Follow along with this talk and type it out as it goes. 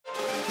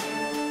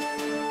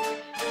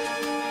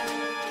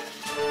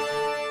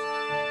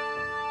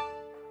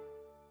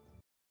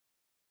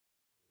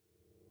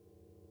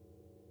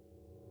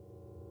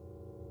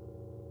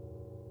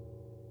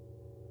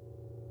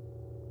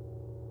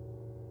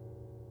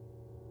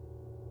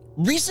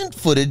Recent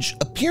footage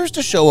appears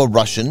to show a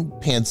Russian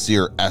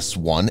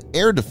Pantsir-S1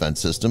 air defense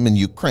system in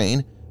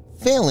Ukraine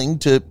failing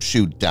to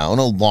shoot down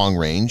a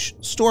long-range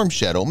Storm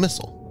Shadow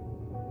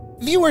missile.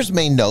 Viewers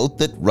may note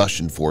that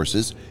Russian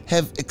forces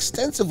have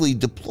extensively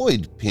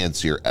deployed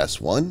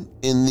Pantsir-S1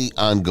 in the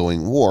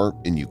ongoing war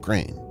in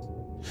Ukraine.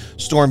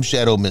 Storm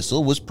Shadow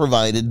missile was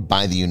provided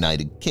by the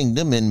United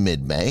Kingdom in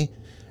mid-May,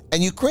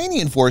 and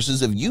Ukrainian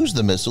forces have used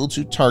the missile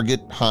to target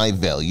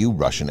high-value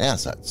Russian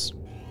assets.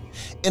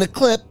 In a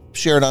clip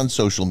shared on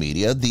social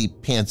media, the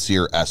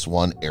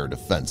Pantsir-S1 air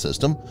defense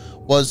system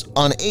was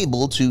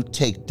unable to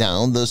take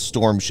down the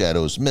Storm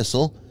Shadow's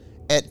missile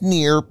at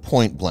near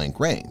point-blank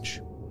range.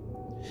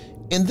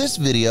 In this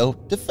video,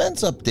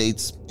 Defense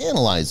Updates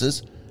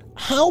analyzes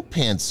how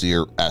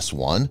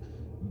Pantsir-S1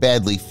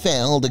 badly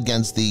failed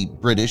against the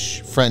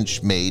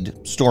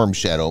British-French-made Storm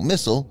Shadow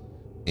missile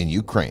in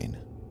Ukraine.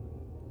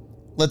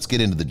 Let's get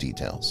into the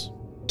details.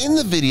 In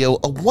the video,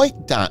 a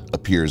white dot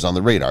appears on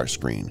the radar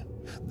screen.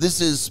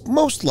 This is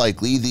most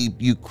likely the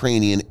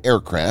Ukrainian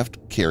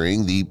aircraft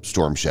carrying the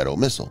Storm Shadow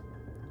missile.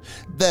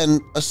 Then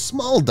a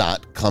small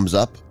dot comes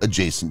up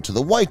adjacent to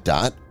the white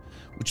dot,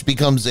 which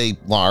becomes a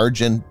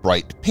large and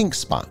bright pink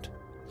spot.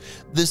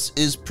 This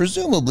is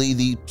presumably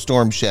the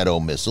Storm Shadow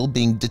missile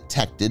being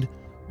detected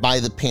by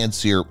the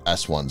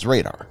Pantsir-S1's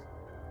radar.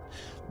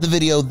 The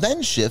video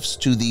then shifts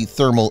to the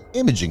thermal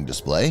imaging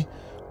display,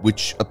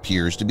 which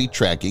appears to be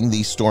tracking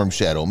the Storm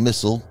Shadow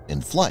missile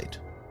in flight.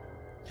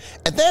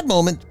 At that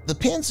moment, the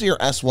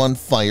Pantsir-S1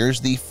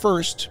 fires the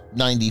first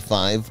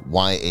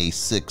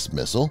 95YA6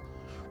 missile,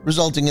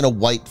 resulting in a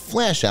white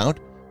flashout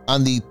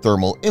on the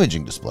thermal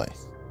imaging display.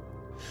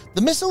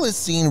 The missile is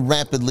seen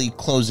rapidly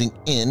closing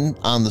in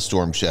on the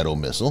Storm Shadow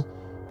missile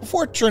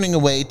before turning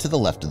away to the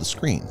left of the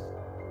screen.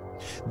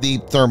 The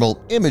thermal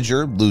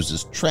imager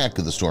loses track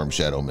of the Storm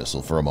Shadow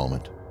missile for a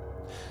moment.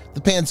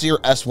 The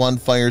Pantsir-S1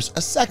 fires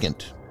a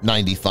second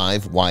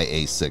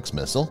 95YA6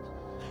 missile,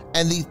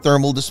 and the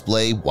thermal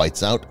display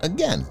whites out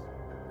again.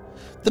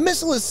 The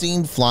missile is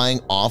seen flying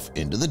off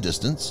into the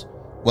distance,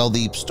 while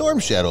the Storm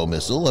Shadow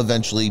missile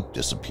eventually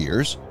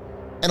disappears,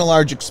 and a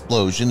large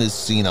explosion is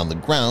seen on the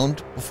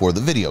ground before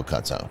the video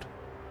cuts out.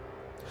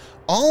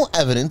 All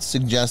evidence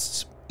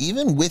suggests,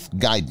 even with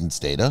guidance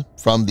data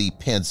from the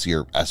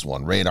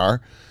Pantsir-S1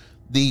 radar,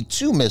 the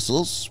two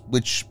missiles,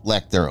 which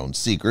lack their own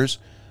seekers,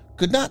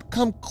 could not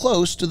come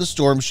close to the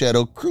Storm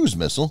Shadow cruise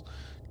missile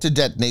to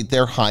detonate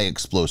their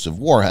high-explosive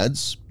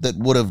warheads that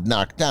would have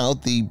knocked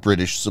out the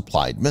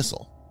British-supplied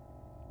missile.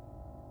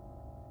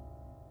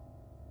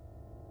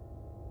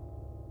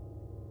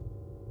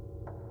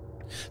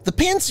 The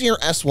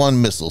Pantsir-S1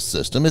 missile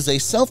system is a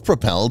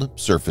self-propelled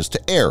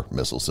surface-to-air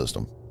missile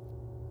system.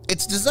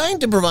 It's designed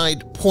to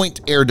provide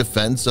point air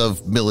defense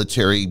of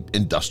military,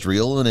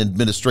 industrial, and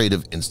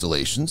administrative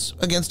installations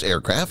against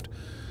aircraft,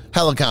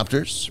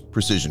 helicopters,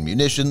 precision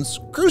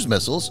munitions, cruise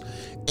missiles,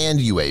 and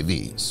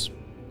UAVs.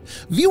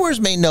 Viewers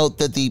may note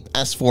that the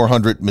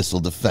S-400 missile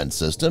defense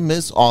system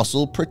is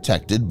also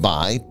protected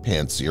by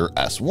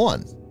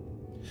Pantsir-S1.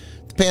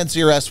 The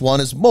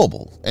Pantsir-S1 is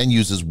mobile and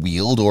uses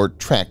wheeled or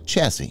tracked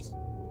chassis.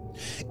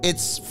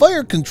 Its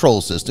fire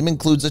control system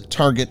includes a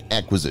target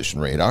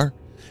acquisition radar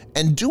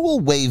and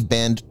dual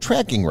waveband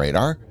tracking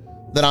radar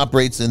that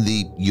operates in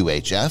the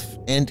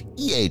UHF and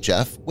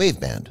EHF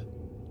waveband.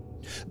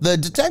 The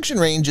detection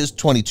range is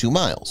 22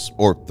 miles,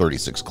 or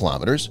 36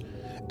 kilometers,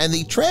 and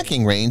the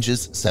tracking range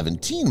is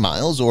 17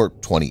 miles, or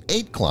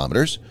 28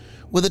 kilometers,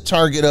 with a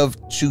target of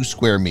 2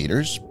 square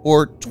meters,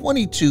 or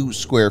 22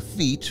 square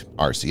feet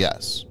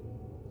RCS.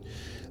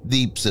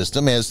 The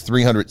system has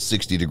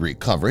 360-degree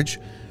coverage,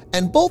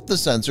 and both the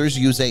sensors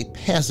use a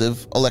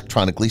passive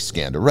electronically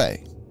scanned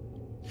array.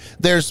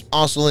 There's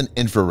also an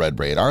infrared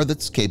radar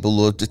that's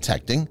capable of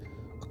detecting,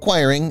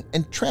 acquiring,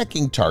 and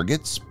tracking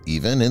targets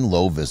even in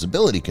low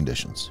visibility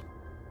conditions.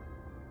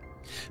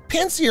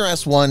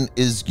 Pantsir-S1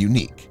 is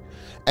unique,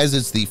 as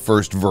it's the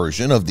first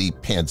version of the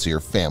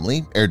Pantsir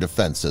family air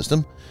defense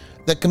system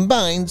that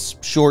combines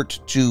short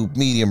to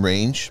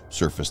medium-range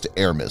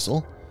surface-to-air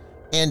missile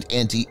and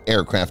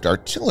anti-aircraft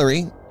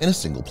artillery in a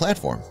single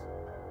platform.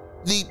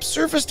 The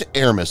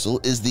surface-to-air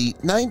missile is the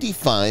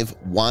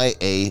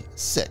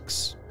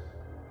 95YA6.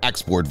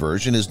 Export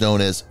version is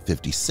known as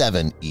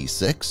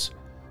 57E6,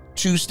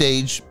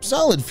 two-stage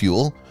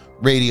solid-fuel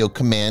radio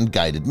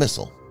command-guided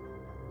missile.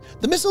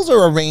 The missiles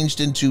are arranged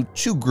into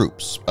two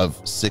groups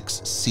of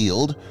 6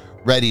 sealed,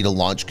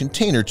 ready-to-launch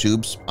container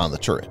tubes on the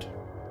turret.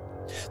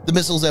 The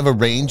missiles have a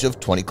range of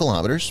 20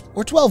 kilometers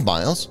or 12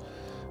 miles,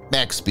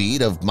 max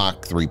speed of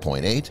Mach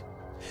 3.8,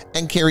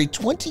 and carry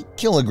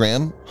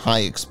 20-kilogram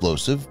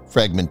high-explosive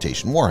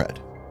fragmentation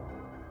warhead.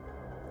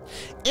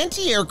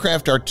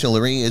 Anti-aircraft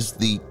artillery is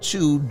the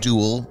two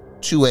dual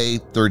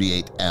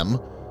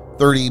 2A38M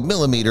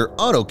 30mm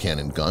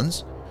autocannon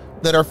guns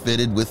that are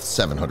fitted with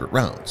 700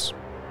 rounds.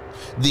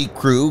 The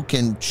crew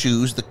can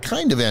choose the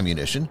kind of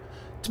ammunition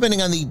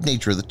depending on the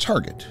nature of the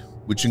target,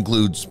 which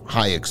includes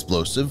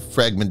high-explosive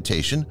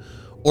fragmentation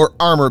or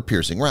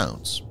armor-piercing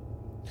rounds.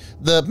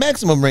 The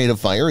maximum rate of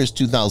fire is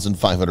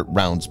 2,500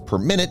 rounds per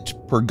minute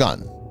per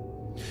gun.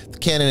 The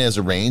cannon has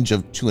a range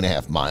of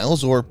 2.5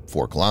 miles or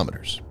 4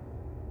 kilometers.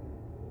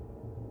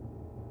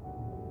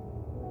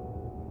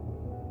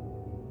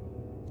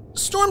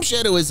 Storm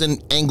Shadow is an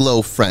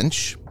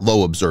Anglo-French,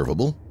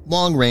 low-observable,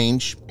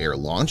 long-range,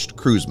 air-launched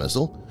cruise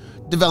missile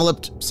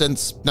developed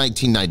since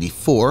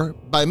 1994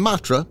 by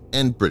Matra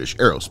and British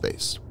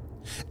Aerospace,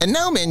 and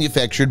now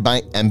manufactured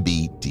by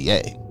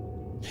MBDA.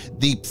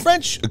 The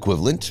French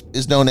equivalent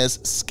is known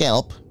as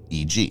Scalp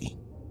EG.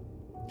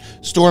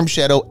 Storm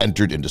Shadow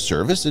entered into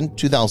service in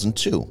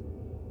 2002.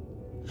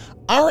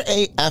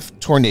 RAF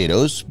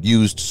Tornadoes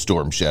used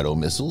Storm Shadow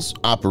missiles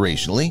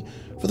operationally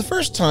for the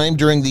first time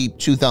during the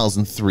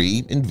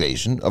 2003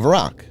 invasion of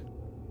Iraq.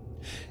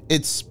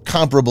 It's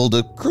comparable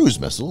to cruise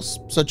missiles,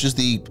 such as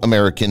the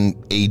American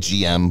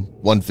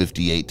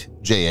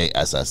AGM-158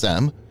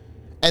 JASSM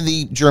and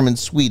the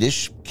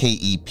German-Swedish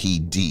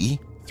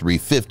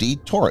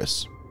KEPD-350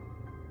 Taurus.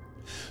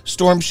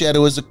 Storm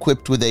Shadow is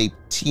equipped with a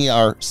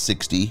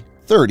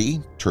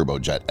TR-60-30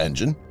 turbojet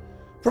engine,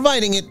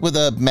 providing it with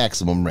a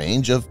maximum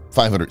range of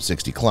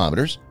 560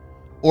 kilometers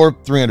or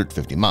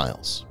 350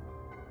 miles.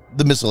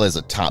 The missile has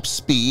a top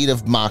speed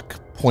of Mach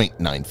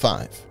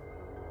 0.95.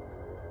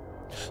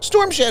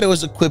 Storm Shadow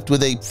is equipped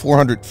with a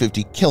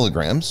 450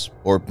 kilograms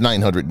or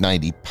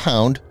 990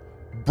 pound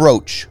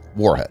Broach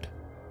warhead.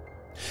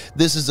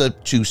 This is a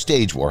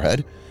two-stage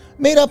warhead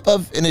made up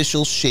of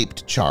initial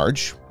shaped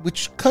charge,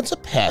 which cuts a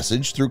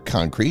passage through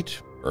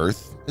concrete,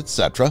 earth,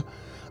 etc.,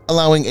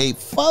 allowing a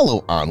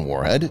follow-on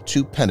warhead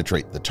to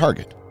penetrate the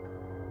target.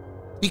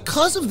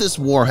 Because of this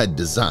warhead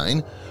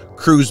design,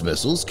 cruise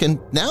missiles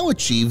can now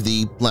achieve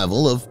the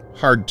level of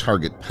hard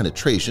target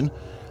penetration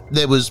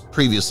that was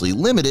previously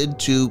limited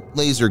to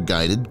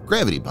laser-guided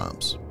gravity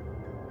bombs.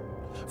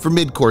 For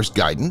mid-course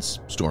guidance,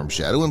 Storm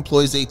Shadow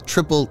employs a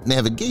triple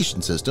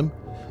navigation system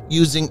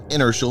using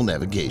inertial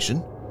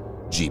navigation,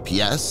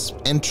 GPS,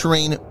 and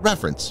terrain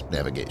reference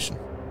navigation.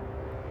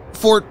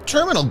 For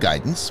terminal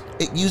guidance,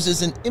 it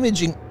uses an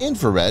imaging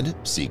infrared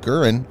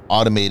seeker and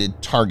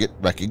automated target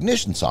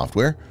recognition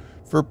software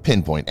for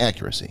pinpoint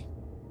accuracy.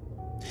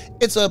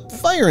 It's a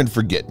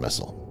fire-and-forget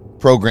missile,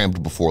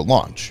 programmed before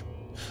launch.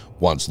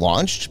 Once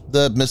launched,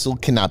 the missile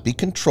cannot be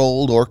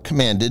controlled or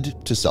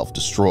commanded to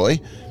self-destroy,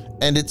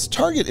 and its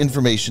target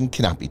information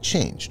cannot be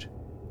changed.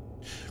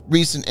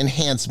 Recent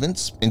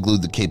enhancements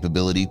include the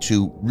capability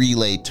to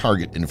relay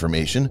target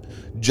information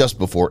just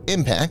before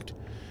impact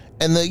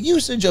and the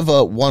usage of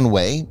a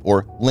one-way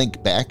or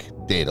link-back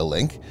data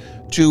link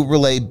to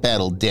relay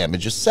battle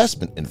damage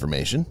assessment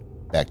information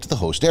back to the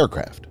host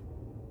aircraft.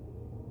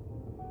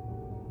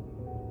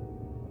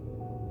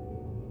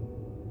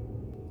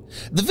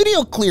 The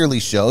video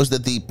clearly shows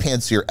that the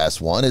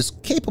Pantsir-S1 is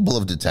capable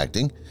of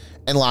detecting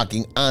and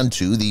locking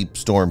onto the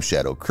Storm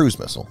Shadow cruise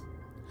missile.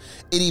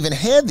 It even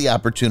had the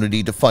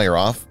opportunity to fire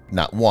off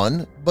not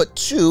one, but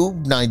two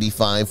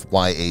 95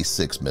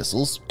 YA-6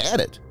 missiles at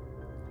it.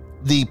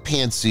 The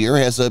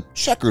Pantsir has a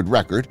checkered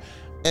record,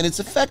 and its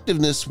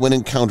effectiveness when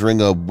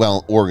encountering a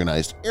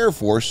well-organized air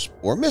force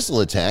or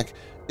missile attack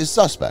is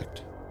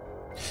suspect.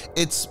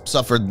 It's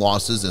suffered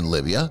losses in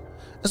Libya,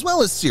 as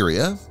well as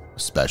Syria,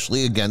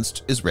 especially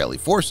against Israeli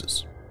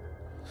forces.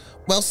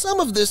 While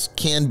some of this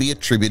can be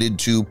attributed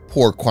to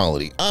poor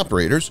quality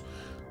operators,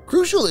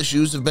 crucial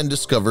issues have been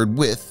discovered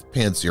with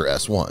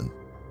Pantsir-S1.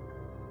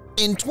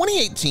 In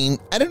 2018,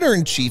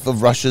 editor-in-chief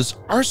of Russia's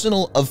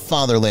Arsenal of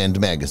Fatherland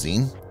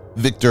magazine,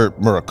 Viktor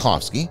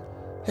Murakovsky,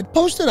 had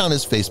posted on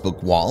his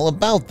Facebook wall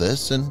about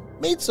this and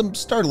made some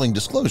startling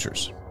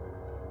disclosures.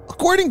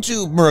 According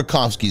to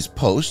Murakovsky's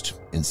post,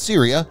 in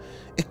Syria,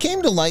 it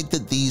came to light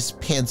that these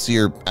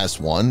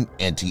Pantsir-S1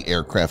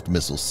 anti-aircraft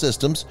missile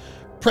systems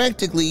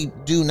practically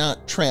do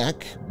not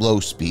track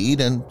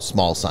low-speed and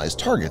small-sized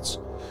targets,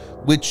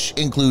 which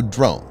include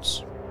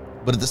drones,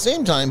 but at the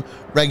same time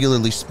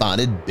regularly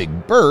spotted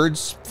big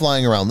birds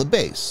flying around the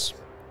base,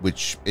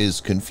 which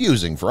is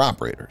confusing for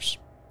operators.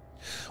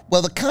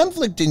 While the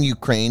conflict in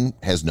Ukraine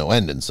has no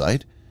end in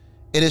sight,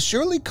 it has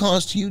surely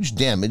caused huge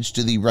damage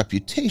to the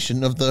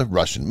reputation of the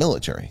Russian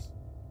military.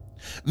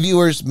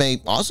 Viewers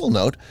may also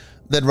note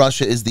that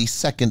Russia is the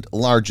second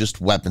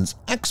largest weapons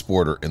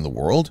exporter in the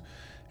world,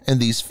 and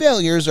these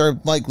failures are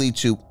likely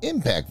to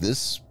impact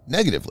this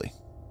negatively.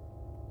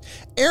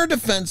 Air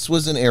defense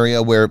was an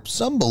area where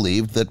some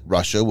believed that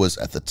Russia was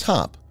at the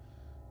top,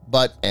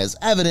 but as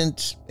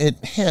evident,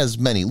 it has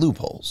many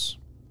loopholes.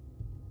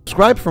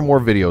 Subscribe for more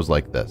videos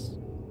like this.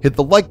 Hit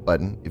the like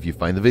button if you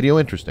find the video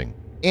interesting,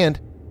 and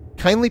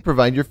kindly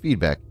provide your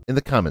feedback in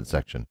the comment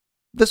section.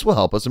 This will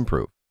help us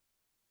improve.